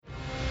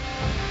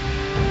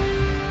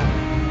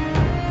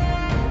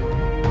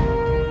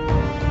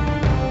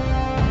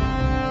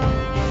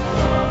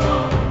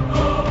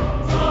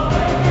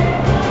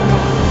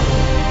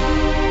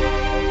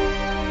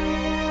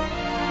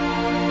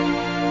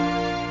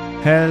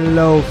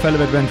Hello fellow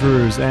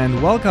adventurers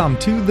and welcome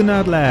to the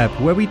Nerd Lab,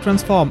 where we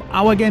transform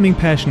our gaming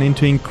passion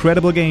into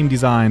incredible game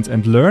designs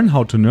and learn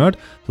how to nerd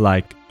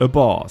like a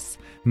boss.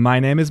 My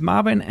name is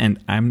Marvin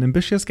and I'm an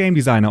ambitious game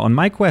designer on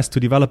my quest to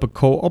develop a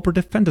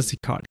cooperative fantasy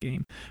card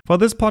game. For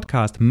this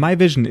podcast, my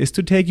vision is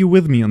to take you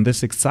with me on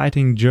this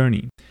exciting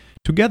journey.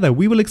 Together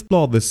we will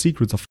explore the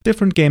secrets of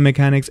different game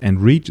mechanics and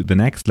reach the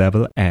next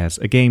level as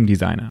a game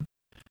designer.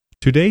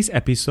 Today's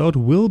episode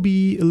will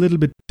be a little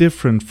bit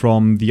different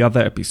from the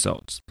other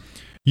episodes.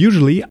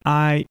 Usually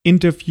I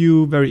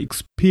interview very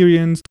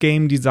experienced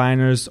game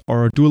designers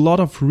or do a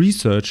lot of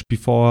research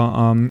before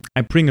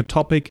I bring a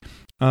topic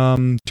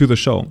to the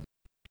show.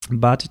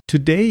 But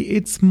today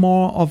it's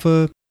more of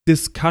a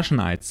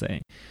discussion, I'd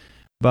say.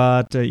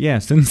 But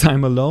since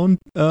I'm alone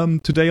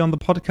today on the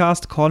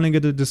podcast, calling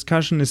it a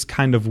discussion is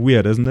kind of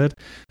weird, isn't it?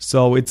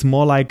 So it's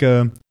more like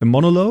a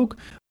monologue,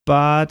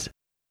 but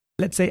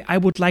let's say I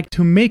would like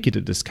to make it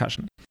a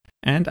discussion.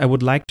 And I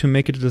would like to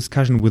make it a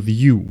discussion with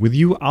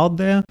you out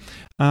there,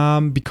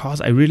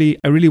 because I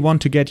really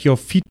want to get your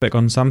feedback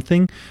on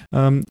something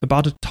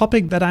about a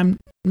topic that I'm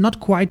not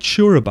quite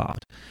sure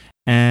about.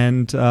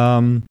 And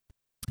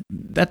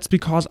that's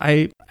because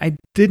I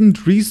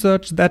didn't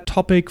research that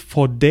topic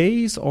for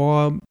days,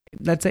 or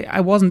let's say I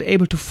wasn't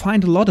able to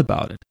find a lot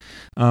about it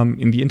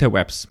in the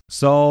interwebs.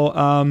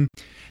 So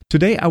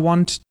today I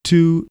want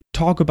to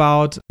talk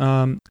about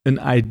an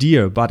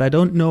idea, but I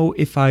don't know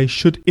if I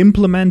should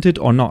implement it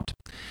or not.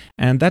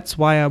 And that's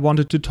why I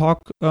wanted to talk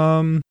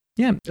a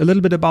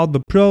little bit about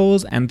the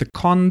pros and the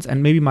cons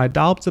and maybe my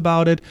doubts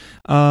about it.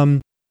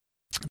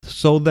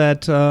 So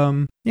that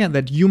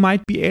that you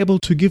might be able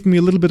to give me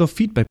a little bit of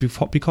feedback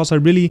because I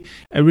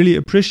really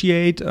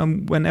appreciate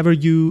whenever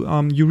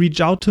you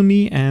reach out to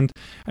me, and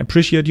I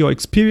appreciate your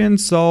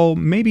experience. So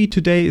maybe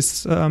today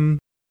is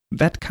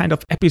that kind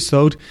of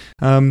episode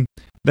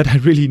that I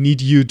really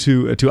need you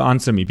to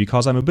answer me,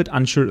 because I'm a bit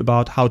unsure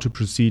about how to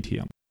proceed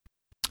here.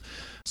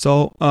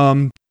 So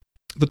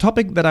the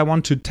topic that I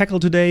want to tackle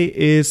today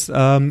is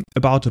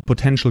about a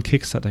potential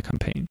Kickstarter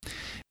campaign.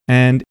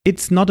 And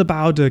it's not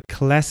about a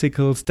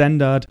classical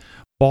standard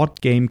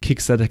board game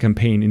Kickstarter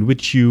campaign in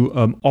which you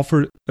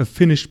offer a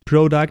finished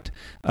product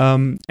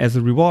as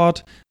a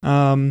reward,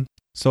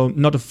 so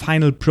not a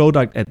final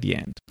product at the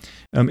end.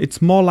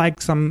 It's more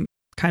like some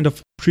kind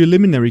of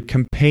preliminary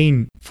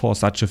campaign for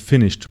such a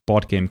finished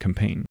board game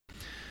campaign.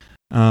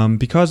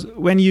 Because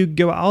when you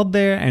go out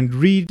there and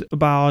read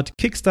about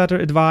Kickstarter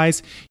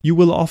advice, you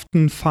will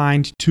often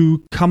find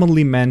two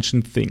commonly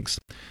mentioned things.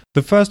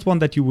 The first one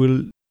that you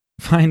will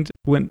find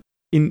when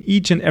in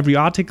each and every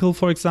article,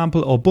 for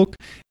example, or book,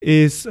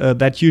 is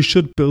that you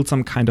should build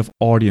some kind of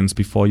audience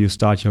before you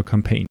start your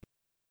campaign,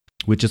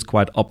 which is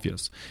quite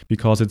obvious,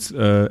 because it's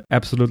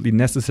absolutely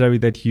necessary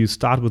that you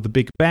start with a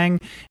big bang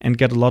and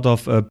get a lot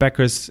of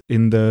backers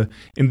in the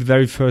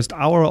very first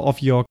hour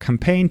of your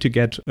campaign to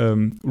get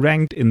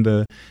ranked in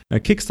the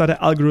Kickstarter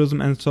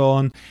algorithm and so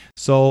on.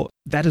 So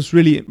that is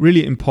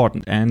really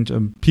important,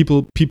 and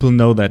people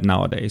know that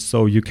nowadays.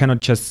 So you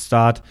cannot just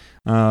start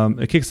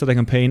a Kickstarter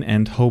campaign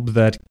and hope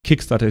that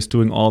Kickstarter is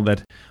doing all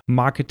that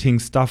marketing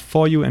stuff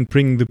for you and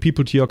bringing the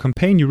people to your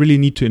campaign. You really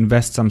need to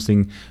invest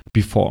something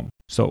before.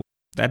 So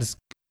that is,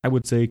 I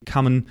would say,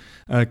 common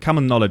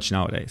knowledge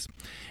nowadays.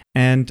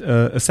 And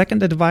a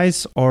second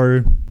advice,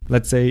 or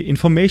let's say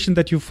information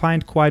that you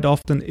find quite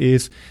often,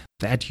 is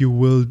that you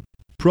will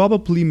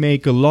probably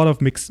make a lot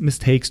of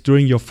mistakes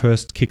during your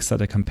first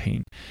Kickstarter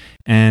campaign.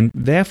 And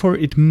therefore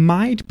it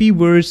might be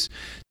worth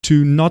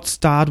to not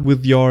start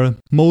with your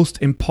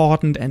most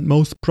important and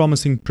most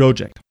promising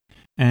project.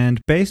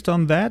 And based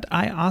on that,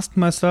 I asked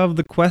myself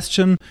the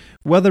question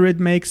whether it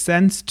makes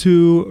sense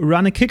to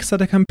run a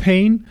Kickstarter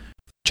campaign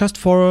just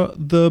for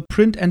the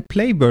print and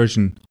play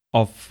version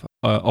of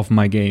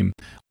my game,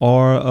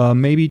 or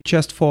maybe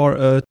just for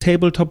a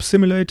tabletop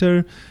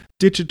simulator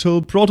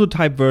digital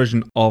prototype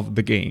version of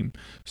the game.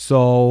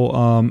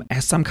 So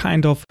as some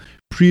kind of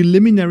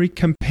preliminary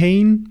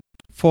campaign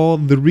for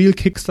the real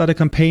Kickstarter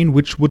campaign,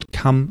 which would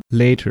come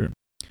later.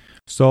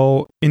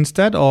 So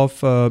instead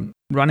of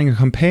running a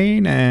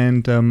campaign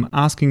and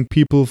asking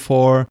people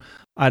for,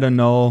 I don't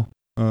know,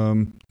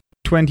 20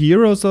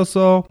 euros or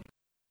so,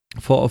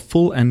 for a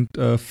full and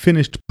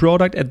finished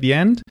product at the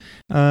end,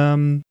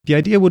 the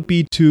idea would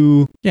be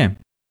to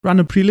run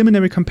a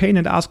preliminary campaign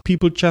and ask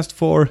people just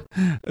for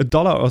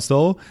 $1 or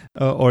so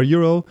or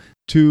euro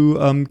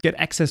to get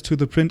access to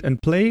the print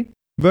and play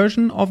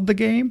version of the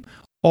game,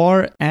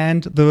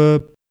 and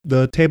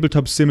the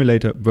tabletop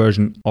simulator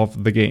version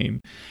of the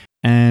game.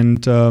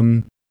 And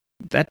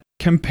that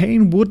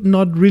campaign would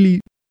not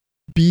really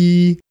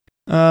be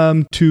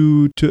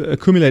to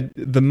accumulate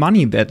the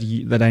money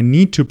that I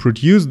need to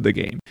produce the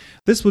game.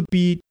 This would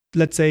be,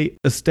 let's say,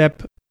 a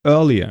step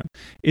earlier.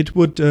 It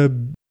would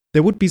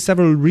there would be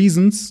several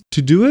reasons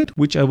to do it,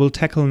 which I will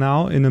tackle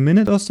now in a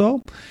minute or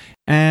so.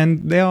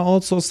 And there are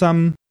also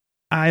some,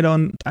 I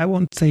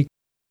won't say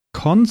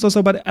cons or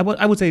so, but I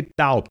would say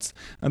doubts.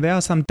 There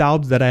are some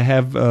doubts that I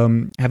have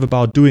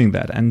about doing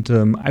that, and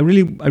I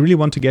really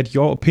want to get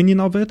your opinion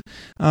of it.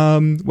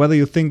 Whether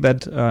you think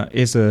that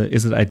is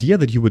an idea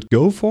that you would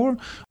go for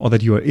or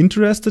that you are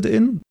interested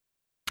in.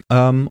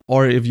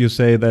 Or if you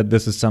say that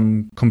this is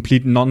some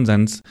complete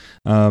nonsense,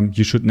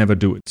 you should never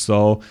do it.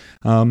 So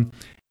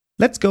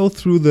let's go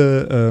through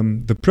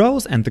the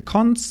pros and the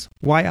cons,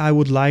 why I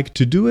would like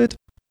to do it,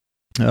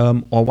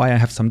 or why I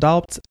have some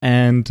doubts,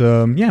 and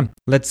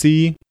let's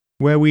see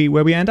where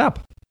we end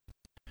up.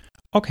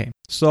 Okay,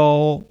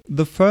 so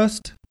the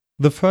first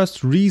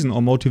reason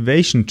or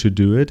motivation to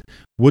do it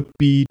would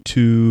be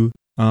to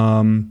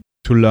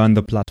learn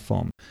the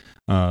platform.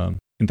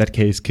 In that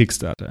case,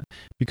 Kickstarter,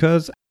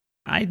 because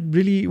I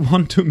really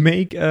want to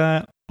make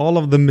all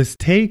of the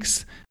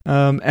mistakes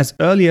as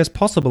early as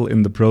possible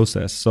in the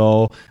process.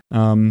 So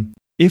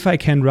if I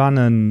can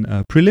run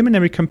a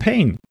preliminary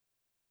campaign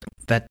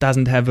that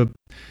doesn't have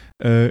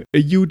a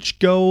huge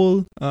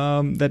goal,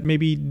 that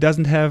maybe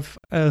doesn't have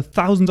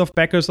thousands of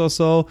backers or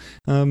so,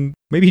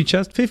 maybe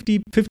just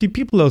 50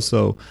 people or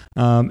so,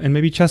 and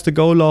maybe just a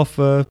goal of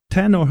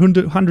 10 or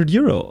 100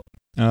 euro.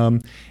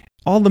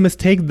 All the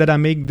mistakes that I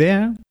make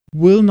there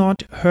will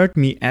not hurt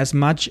me as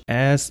much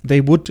as they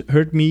would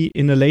hurt me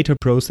in a later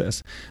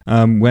process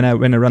when I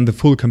run the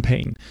full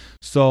campaign.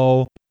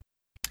 So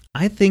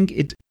I think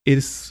it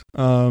is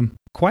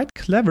quite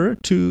clever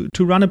to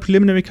run a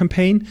preliminary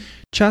campaign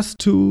just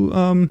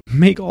to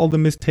make all the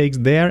mistakes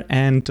there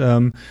and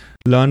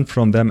learn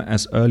from them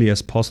as early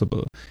as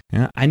possible.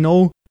 Yeah, I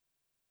know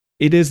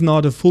it is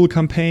not a full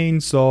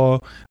campaign, so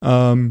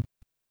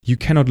you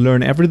cannot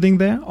learn everything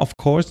there, of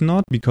course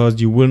not,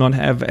 because you will not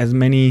have as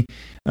many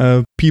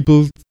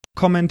people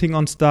commenting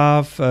on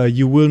stuff.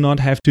 You will not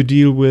have to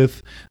deal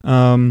with,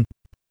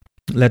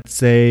 let's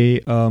say,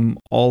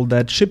 all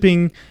that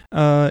shipping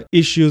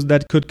issues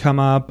that could come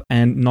up,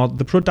 and not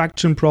the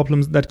production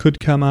problems that could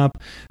come up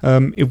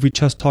if we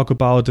just talk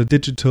about a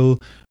digital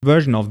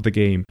version of the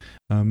game.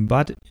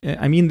 But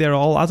I mean, there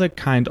are all other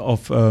kind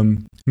of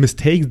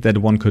mistakes that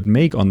one could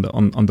make on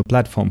the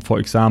platform. For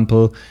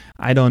example,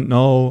 I don't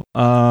know,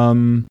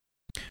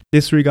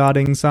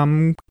 disregarding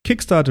some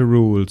Kickstarter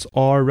rules,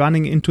 or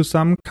running into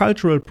some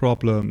cultural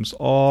problems,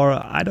 or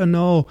I don't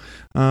know,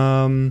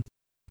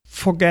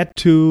 forget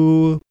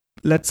to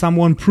let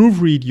someone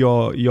proofread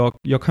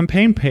your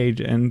campaign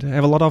page and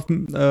have a lot of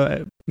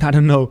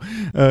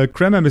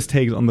grammar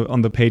mistakes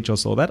on the page or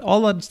so.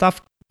 All that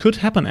stuff could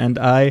happen, and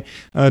I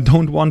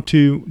don't want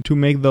to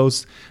make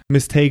those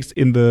mistakes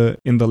in the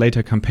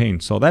later campaign.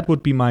 So that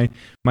would be my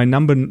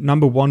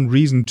number one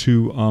reason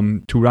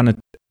to run a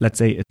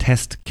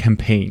test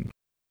campaign.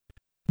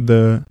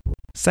 The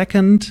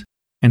second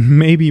and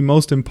maybe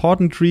most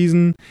important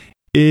reason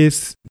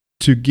is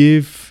to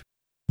give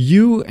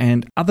you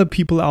and other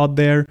people out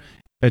there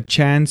a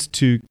chance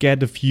to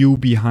get a view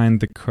behind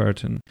the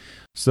curtain.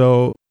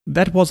 So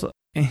that was,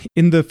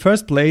 in the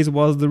first place,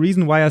 was the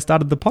reason why I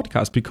started the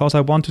podcast, because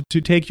I wanted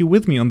to take you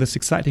with me on this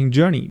exciting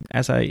journey,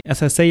 as I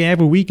say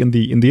every week in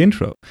the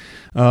intro.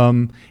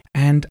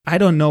 And I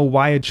don't know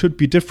why it should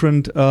be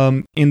different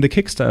in the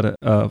Kickstarter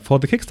for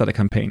the Kickstarter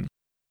campaign.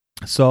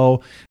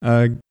 So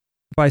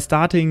by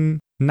starting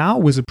now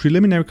with a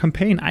preliminary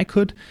campaign, I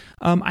could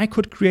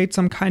create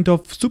some kind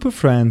of super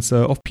friends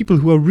of people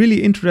who are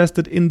really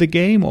interested in the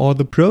game or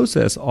the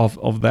process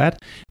of that,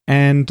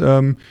 and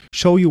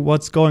show you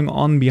what's going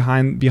on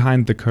behind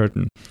the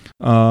curtain.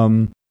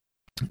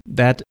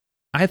 That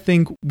I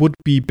think would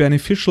be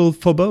beneficial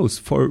for both,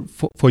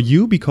 for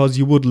you, because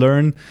you would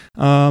learn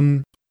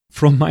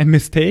from my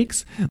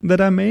mistakes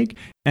that I make,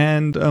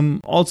 and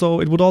also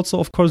it would also,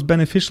 of course,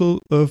 beneficial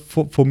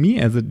for me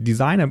as a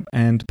designer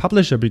and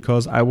publisher,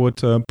 because I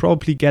would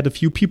probably get a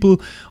few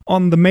people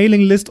on the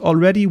mailing list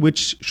already,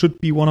 which should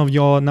be one of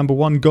your number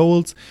one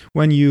goals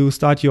when you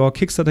start your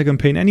Kickstarter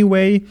campaign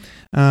anyway.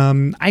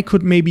 I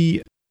could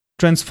maybe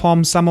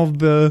transform some of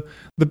the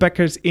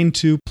backers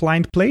into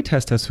blind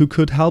playtesters who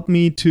could help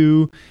me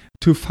to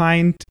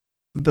find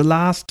the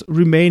last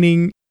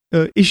remaining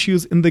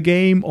issues in the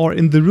game or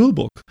in the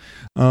rulebook.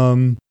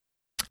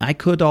 I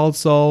could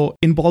also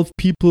involve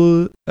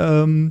people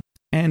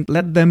and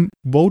let them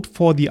vote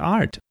for the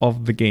art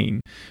of the game,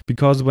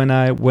 because when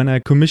I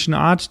commission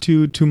art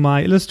to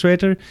my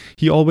illustrator,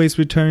 he always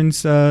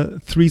returns 3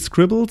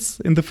 scribbles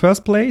in the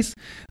first place,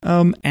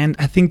 and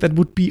I think that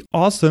would be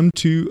awesome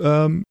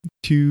to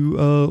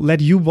let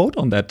you vote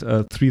on that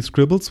 3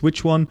 scribbles,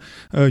 which one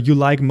you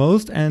like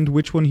most, and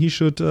which one he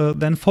should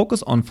then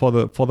focus on for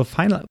the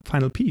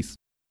final piece.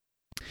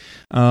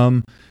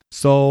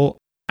 So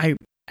I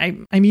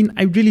mean,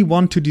 I really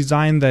want to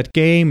design that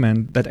game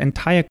and that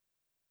entire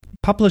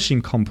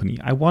publishing company.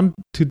 I want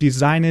to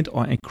design it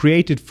or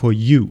create it for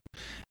you.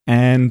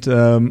 And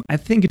I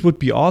think it would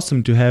be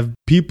awesome to have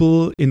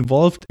people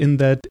involved in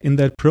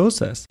that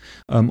process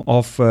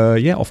of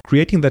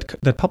creating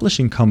that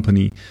publishing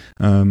company,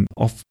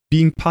 of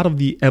being part of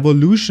the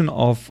evolution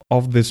of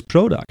this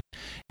product.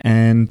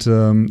 And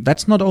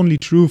that's not only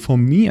true for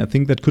me. I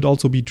think that could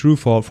also be true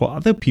for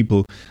other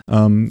people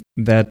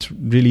that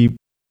really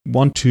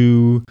want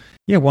to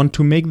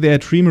make their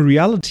dream a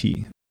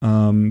reality.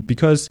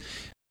 Because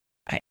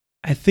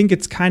I think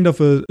it's kind of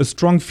a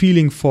strong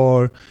feeling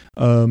for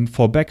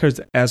backers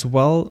as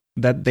well,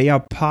 that they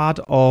are part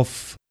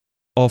of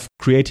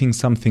creating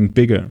something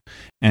bigger.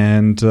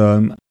 And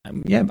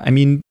I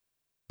mean,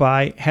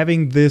 by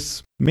having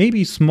this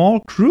maybe small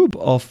group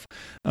of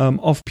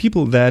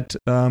people that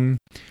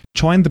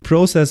join the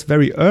process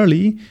very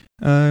early,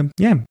 can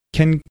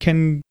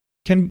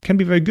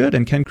be very good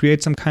and can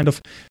create some kind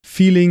of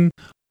feeling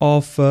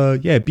of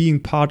being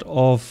part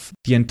of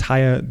the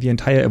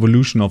entire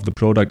evolution of the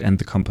product and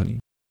the company.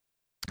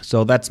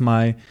 So that's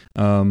my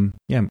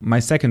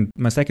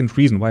second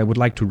reason why I would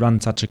like to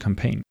run such a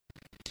campaign.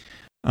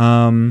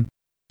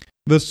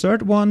 The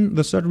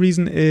third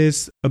reason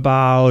is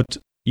about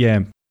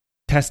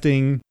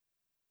testing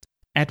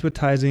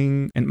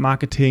advertising and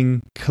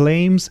marketing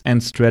claims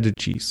and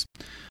strategies.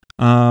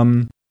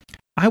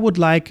 I would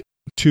like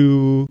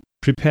to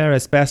prepare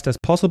as best as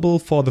possible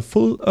for the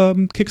full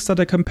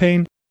Kickstarter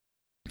campaign.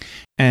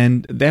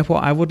 And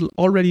therefore, I would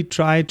already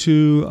try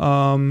to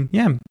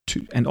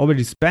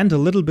already spend a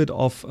little bit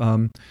of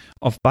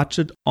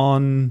budget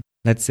on,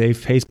 let's say,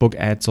 Facebook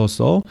ads or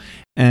so,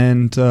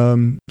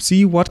 and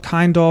see what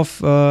kind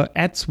of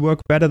ads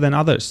work better than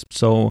others.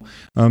 So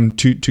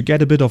to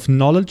get a bit of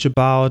knowledge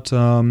about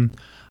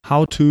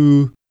how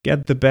to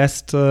get the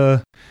best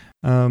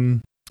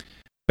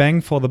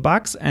bang for the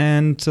bucks,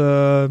 and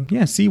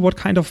see what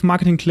kind of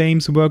marketing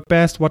claims work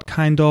best, what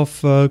kind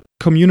of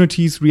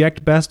communities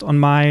react best on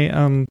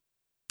my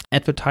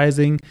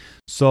advertising.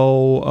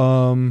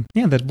 So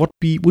that would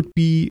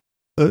be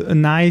a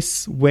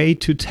nice way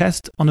to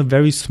test on a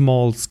very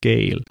small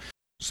scale,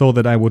 so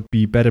that I would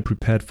be better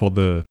prepared for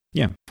the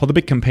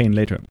big campaign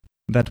later.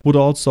 That would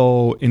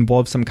also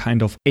involve some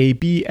kind of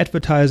A/B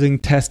advertising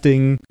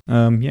testing,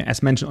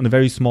 as mentioned, on a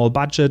very small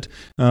budget.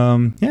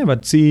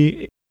 But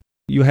see,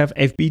 you have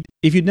A/B.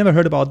 If you've never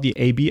heard about the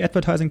A/B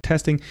advertising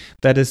testing,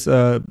 that is,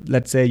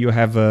 let's say you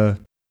have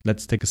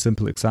let's take a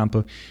simple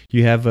example.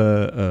 You have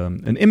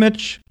an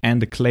image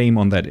and a claim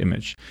on that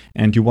image,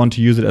 and you want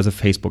to use it as a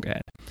Facebook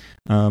ad.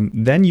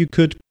 Then you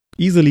could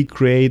easily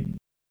create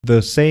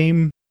the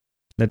same,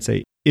 let's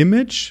say,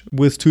 image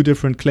with two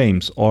different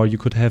claims, or you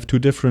could have two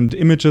different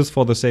images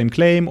for the same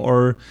claim,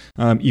 or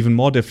even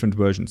more different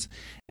versions.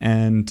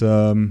 And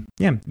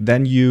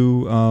then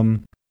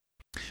you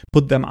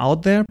put them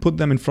out there, put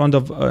them in front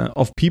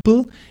of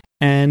people,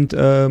 and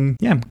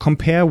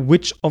compare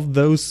which of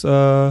those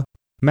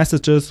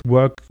messages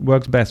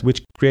works best,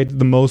 which create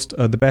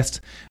the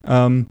best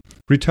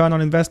return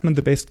on investment,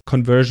 the best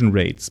conversion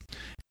rates.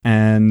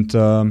 And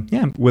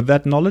with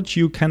that knowledge,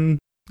 you can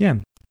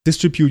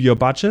distribute your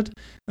budget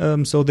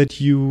so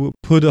that you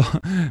put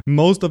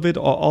most of it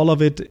or all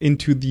of it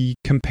into the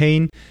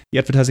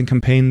advertising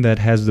campaign that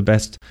has the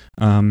best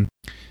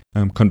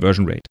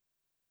conversion rate.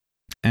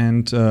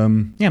 And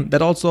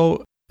that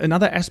also,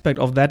 another aspect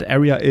of that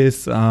area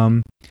is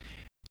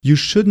you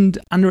shouldn't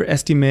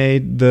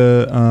underestimate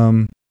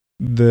the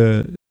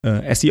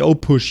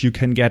SEO push you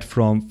can get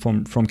from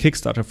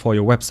Kickstarter for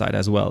your website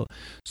as well.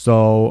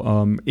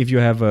 So if you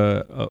have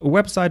a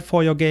website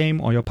for your game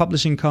or your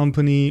publishing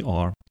company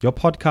or your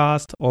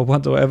podcast or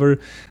whatsoever,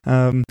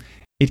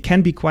 it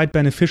can be quite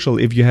beneficial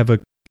if you have a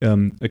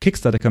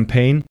Kickstarter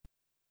campaign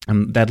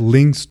that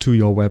links to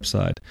your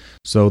website,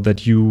 so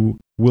that you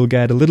will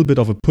get a little bit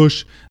of a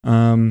push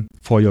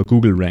for your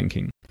Google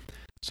ranking.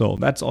 So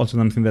that's also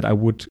something that I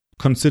would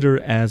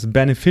consider as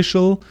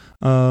beneficial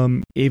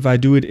if I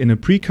do it in a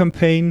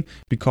pre-campaign,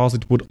 because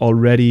it would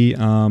already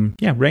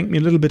rank me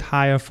a little bit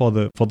higher for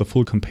the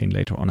full campaign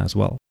later on as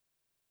well.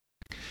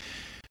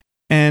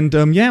 And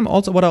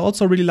also what I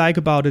also really like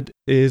about it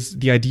is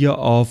the idea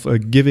of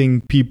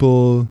giving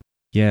people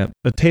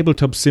a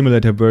tabletop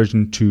simulator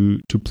version to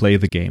play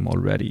the game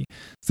already.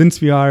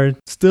 Since we are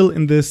still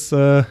in this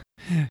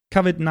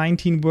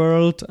COVID-19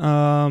 world,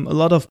 a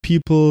lot of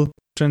people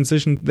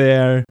transitioned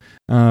their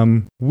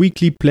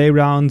weekly play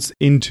rounds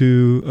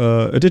into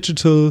a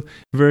digital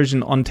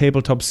version on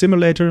Tabletop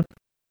Simulator.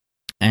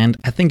 And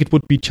I think it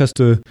would be just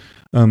a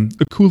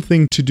cool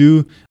thing to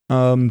do,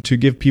 to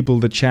give people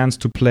the chance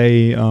to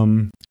play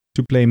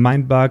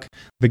Mindbug,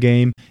 the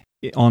game,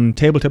 on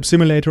Tabletop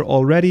Simulator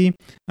already,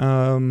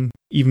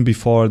 even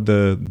before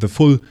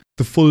the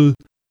full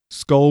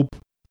scope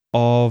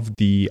of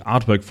the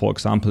artwork, for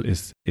example,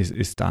 is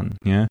done.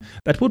 Yeah,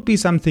 that would be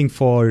something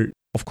for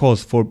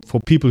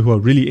people who are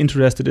really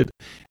interested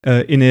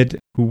in it,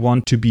 who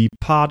want to be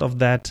part of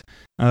that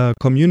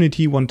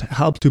community, want to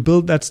help to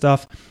build that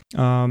stuff.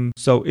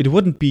 So it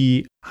wouldn't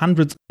be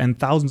hundreds and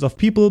thousands of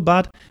people,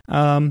 but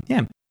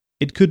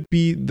it could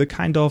be the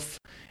kind of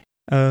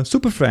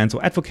super friends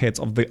or advocates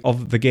of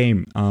the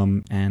game,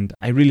 and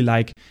I really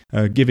like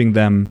giving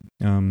them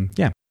a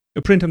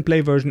print and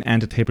play version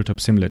and a Tabletop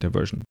Simulator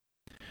version.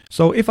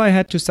 So if I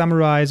had to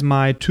summarize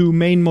my two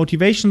main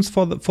motivations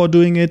for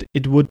doing it,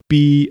 it would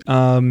be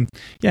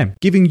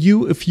giving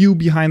you a view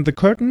behind the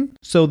curtain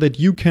so that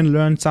you can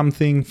learn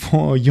something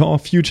for your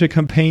future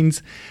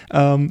campaigns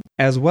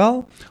as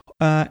well,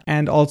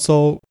 and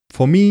also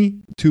for me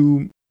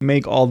to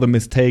make all the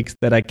mistakes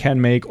that I can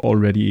make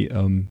already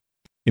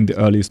in the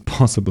earliest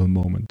possible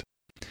moment.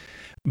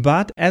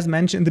 But as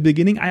mentioned in the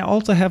beginning, I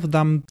also have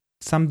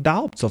some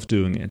doubts of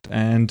doing it,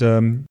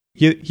 and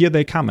here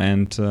they come.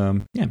 And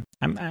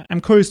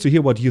I'm curious to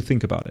hear what you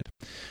think about it.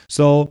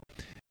 So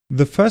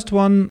the first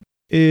one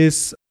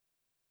is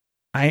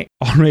I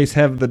always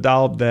have the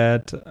doubt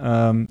that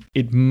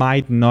it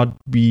might not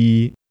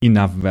be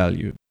enough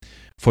value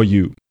for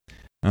you.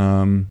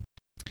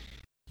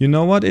 You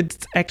know what?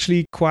 It's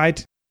actually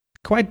quite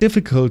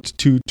difficult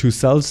to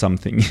sell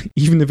something,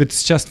 even if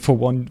it's just for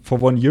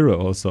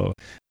 €1 or so.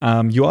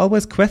 You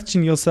always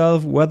question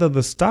yourself whether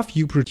the stuff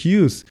you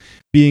produce,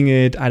 being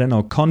it, I don't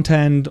know,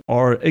 content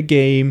or a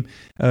game,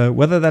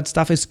 whether that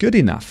stuff is good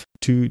enough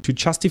to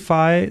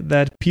justify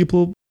that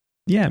people,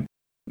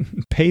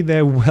 pay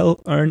their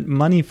well-earned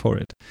money for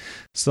it.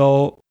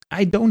 So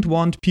I don't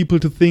want people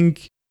to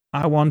think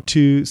I want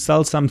to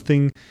sell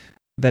something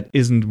that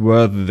isn't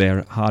worth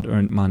their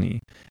hard-earned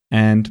money.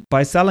 And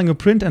by selling a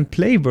print and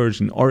play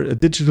version or a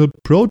digital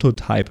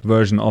prototype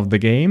version of the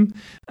game,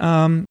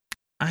 I'm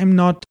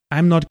not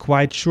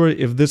quite sure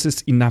if this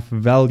is enough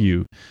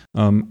value.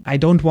 I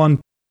don't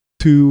want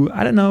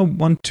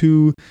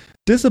to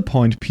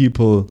disappoint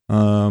people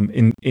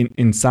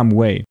in some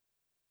way.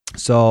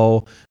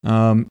 So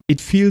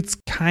it feels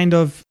kind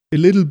of a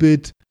little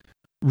bit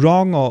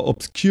wrong or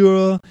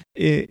obscure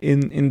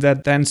in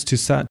that sense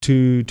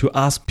to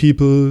ask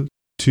people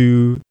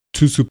to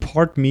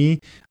support me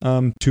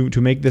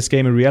to make this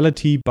game a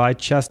reality by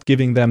just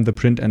giving them the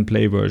print and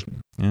play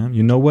version. Yeah?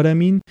 You know what I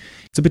mean?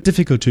 It's a bit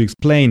difficult to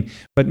explain,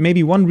 but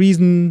maybe one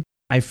reason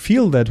I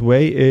feel that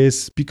way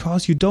is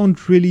because you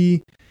don't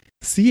really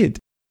see it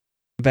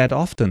that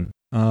often.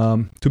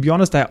 To be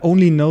honest, I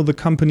only know the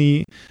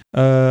company,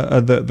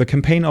 the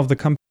campaign of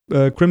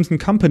the Crimson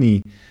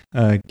Company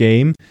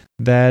game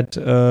that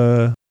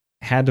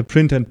had a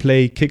print and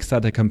play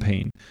Kickstarter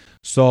campaign.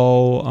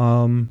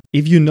 So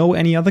if you know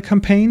any other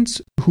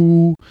campaigns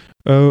who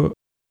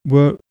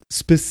were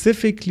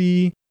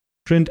specifically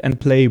print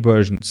and play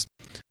versions,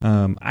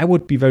 I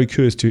would be very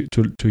curious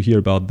to hear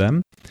about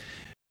them,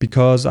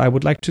 because I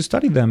would like to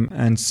study them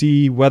and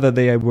see whether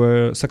they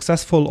were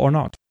successful or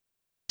not.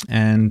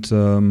 And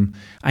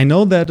I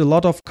know that a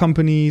lot of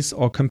companies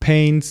or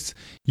campaigns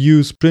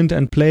use print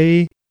and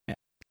play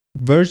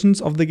versions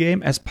of the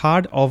game as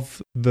part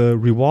of the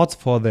rewards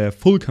for their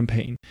full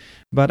campaign.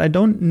 But I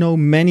don't know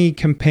many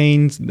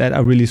campaigns that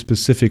are really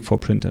specific for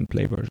print and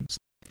play versions.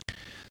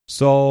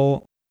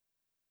 So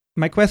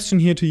my question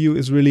here to you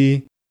is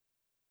really,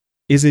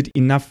 is it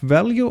enough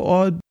value,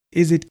 or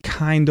is it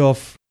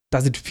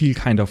does it feel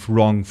kind of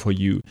wrong for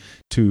you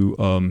to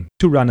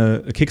run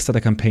a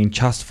Kickstarter campaign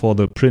just for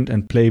the print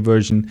and play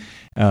version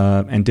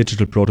and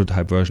digital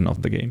prototype version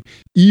of the game?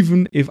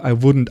 Even if I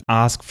wouldn't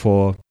ask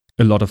for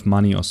a lot of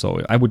money or so,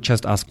 I would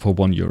just ask for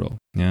 €1.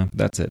 Yeah,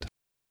 that's it.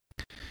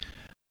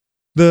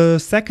 The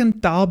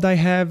second doubt I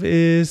have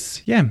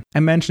is, I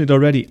mentioned it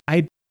already.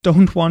 I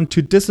don't want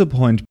to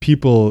disappoint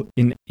people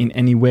in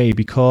any way,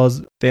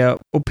 because their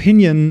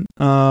opinion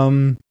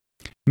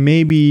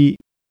maybe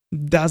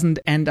doesn't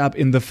end up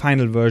in the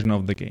final version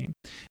of the game.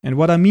 And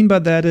what I mean by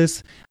that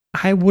is,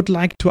 I would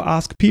like to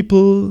ask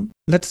people,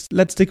 let's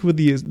stick with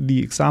the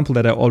example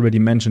that I already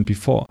mentioned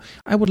before.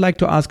 I would like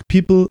to ask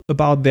people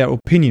about their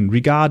opinion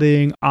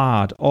regarding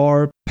art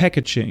or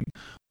packaging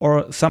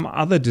or some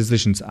other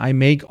decisions I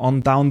make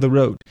on down the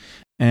road.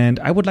 And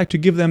I would like to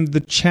give them the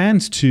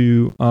chance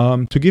to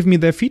give me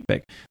their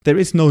feedback. There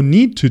is no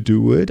need to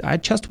do it. I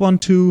just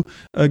want to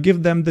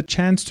give them the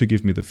chance to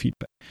give me the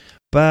feedback.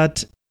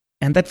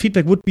 And that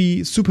feedback would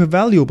be super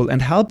valuable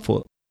and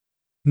helpful.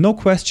 No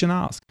question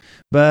asked.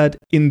 But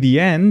in the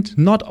end,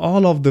 not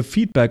all of the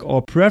feedback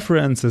or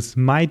preferences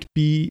might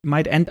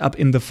end up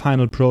in the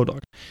final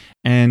product.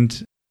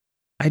 And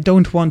I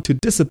don't want to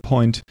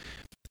disappoint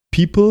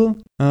people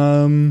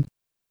and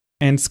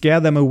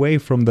scare them away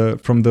from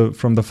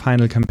the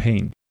final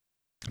campaign,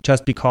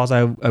 just because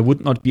I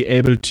would not be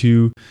able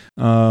to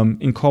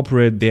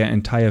incorporate their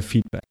entire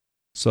feedback.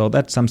 So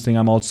that's something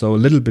I'm also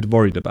a little bit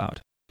worried about.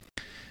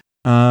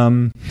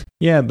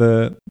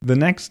 The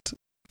next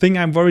thing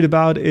I'm worried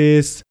about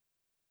is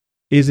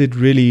it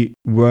really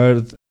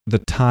worth the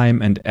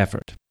time and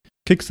effort?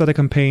 Kickstarter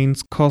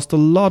campaigns cost a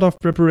lot of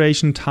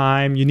preparation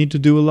time. You need to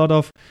do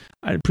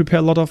prepare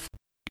a lot of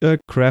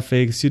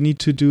graphics. You need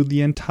to do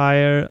the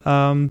entire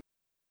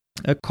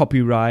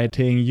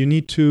copywriting. You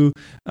need to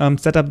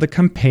set up the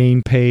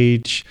campaign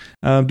page,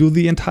 do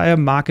the entire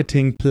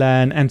marketing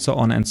plan, and so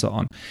on and so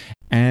on.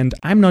 And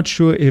I'm not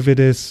sure if it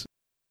is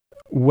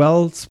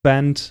well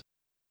spent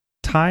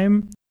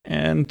time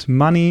and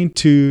money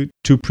to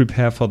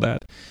prepare for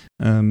that.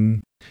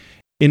 In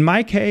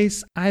my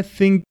case, I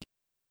think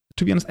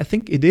to be honest, I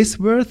think it is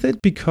worth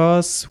it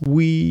because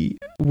we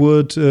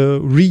would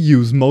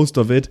reuse most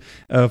of it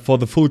for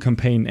the full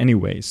campaign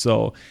anyway.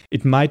 So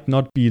it might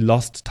not be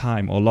lost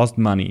time or lost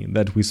money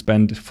that we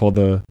spend for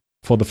the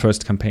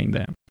first campaign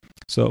there.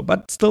 So,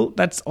 but still,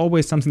 that's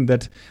always something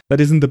that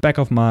is in the back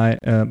of my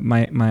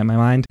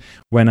mind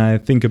when I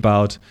think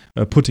about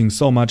putting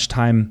so much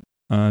time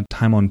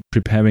on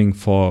preparing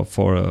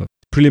for a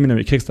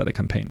preliminary Kickstarter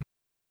campaign.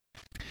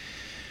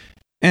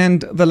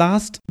 And the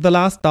last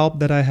doubt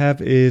that I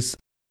have is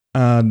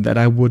that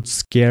I would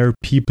scare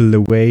people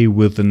away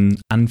with an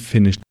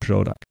unfinished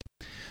product.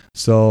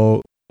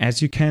 So,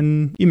 as you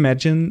can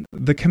imagine,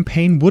 the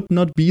campaign would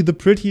not be the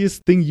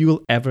prettiest thing you've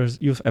ever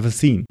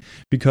seen,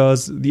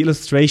 because the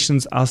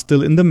illustrations are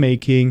still in the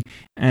making,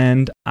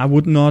 and I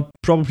would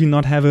probably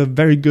not have a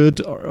very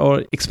good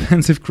or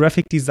expensive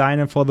graphic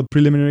designer for the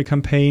preliminary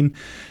campaign.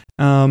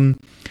 And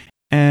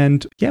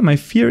my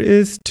fear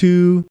is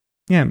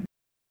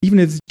even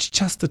if it's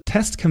just a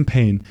test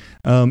campaign,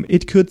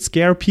 it could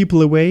scare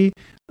people away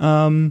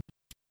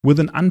with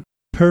an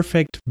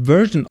unperfect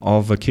version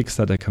of a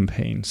Kickstarter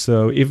campaign.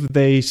 So if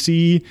they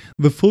see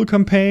the full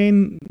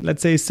campaign,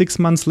 let's say 6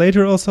 months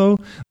later or so,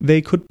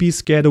 they could be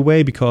scared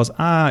away because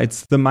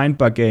it's the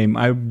Mindbug game.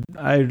 I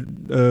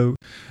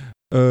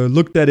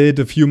looked at it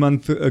a few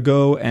months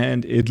ago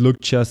and it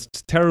looked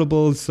just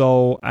terrible,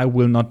 so I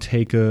will not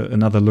take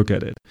another look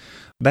at it.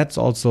 That's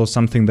also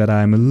something that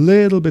I'm a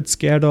little bit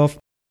scared of.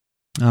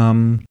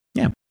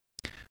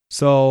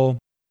 So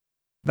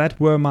that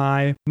were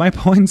my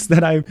points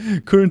that I'm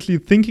currently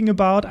thinking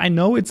about. I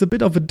know it's a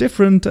bit of a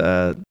different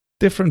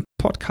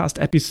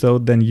podcast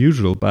episode than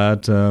usual,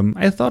 but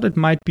I thought it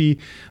might be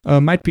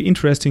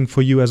interesting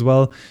for you as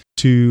well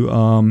to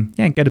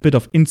get a bit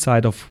of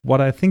insight of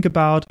what I think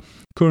about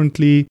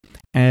currently,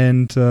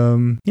 and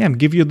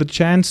give you the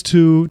chance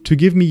to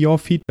give me your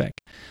feedback.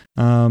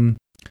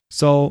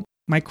 So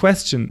my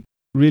question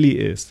really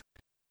is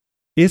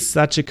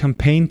such a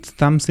campaign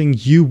something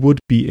you would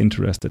be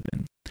interested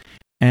in?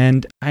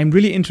 And I'm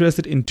really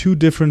interested in two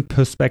different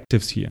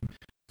perspectives here.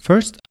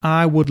 First,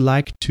 I would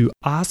like to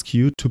ask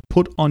you to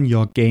put on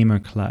your gamer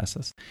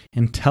glasses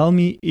and tell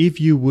me if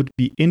you would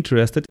be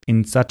interested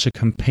in such a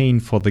campaign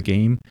for the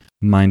game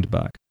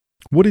Mindbug.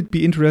 Would it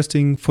be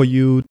interesting for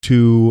you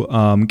to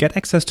get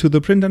access to the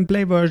print and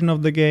play version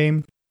of the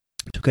game,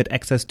 to get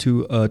access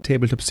to a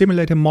tabletop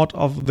simulator mod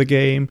of the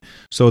game,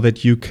 so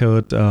that you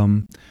could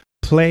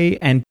play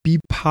and be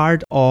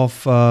part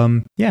of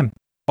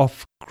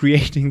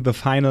creating the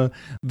final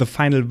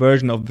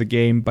version of the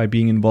game by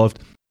being involved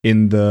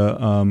in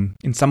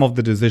some of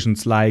the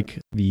decisions, like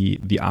the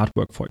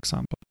artwork, for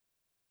example.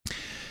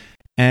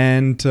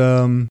 And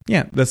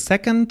the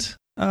second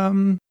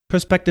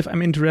perspective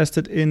I'm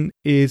interested in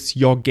is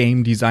your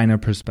game designer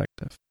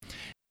perspective.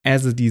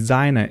 As a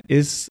designer,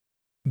 is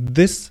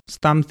this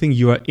something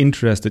you are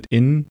interested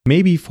in,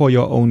 maybe for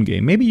your own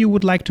game? Maybe you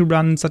would like to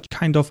run such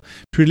kind of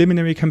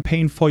preliminary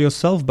campaign for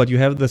yourself, but you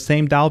have the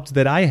same doubts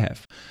that I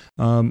have.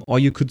 Or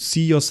you could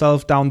see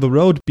yourself down the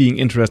road being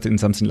interested in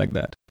something like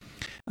that.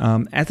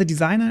 As a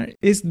designer,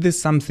 is this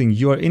something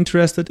you are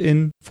interested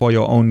in for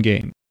your own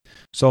game?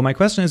 So my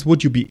question is,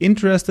 would you be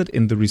interested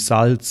in the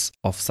results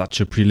of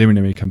such a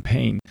preliminary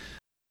campaign?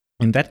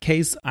 In that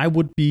case, I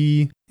could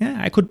be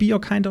your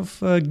kind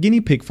of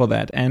guinea pig for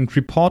that and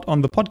report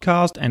on the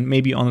podcast and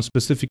maybe on a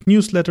specific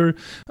newsletter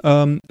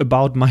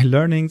about my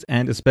learnings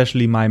and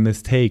especially my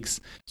mistakes,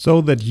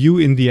 so that you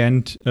in the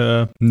end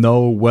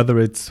know whether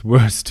it's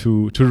worth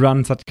to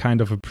run such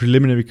kind of a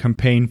preliminary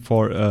campaign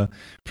for a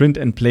print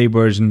and play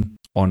version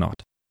or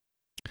not.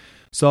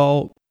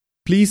 So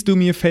please do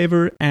me a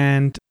favor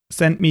and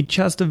send me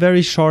just a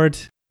very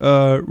short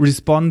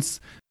response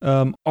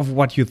of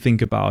what you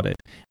think about it.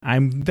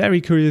 I'm very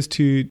curious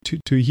to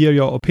hear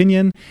your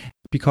opinion,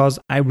 because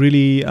I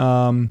really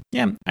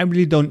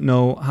don't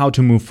know how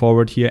to move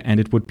forward here, and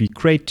it would be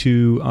great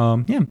to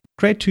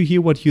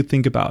hear what you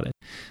think about it.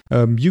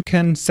 You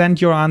can send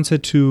your answer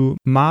to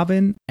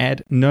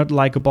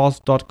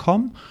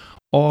marvin@nerdlikeaboss.com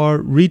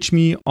or reach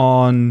me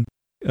on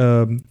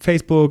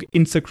Facebook,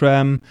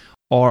 Instagram,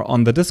 or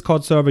on the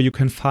Discord server. You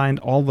can find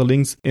all the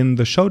links in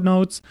the show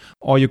notes,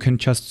 or you can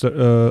just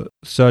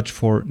search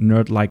for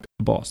Nerd Like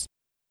a Boss.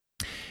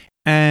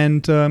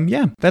 And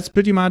that's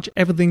pretty much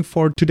everything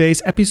for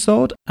today's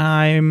episode.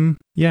 I'm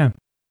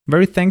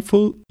very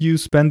thankful you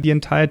spent the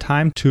entire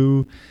time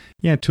to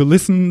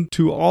listen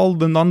to all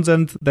the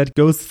nonsense that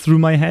goes through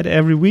my head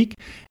every week.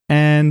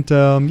 And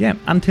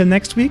until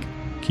next week,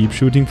 keep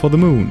shooting for the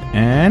moon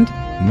and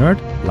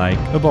nerd like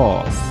a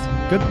boss.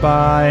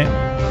 Goodbye.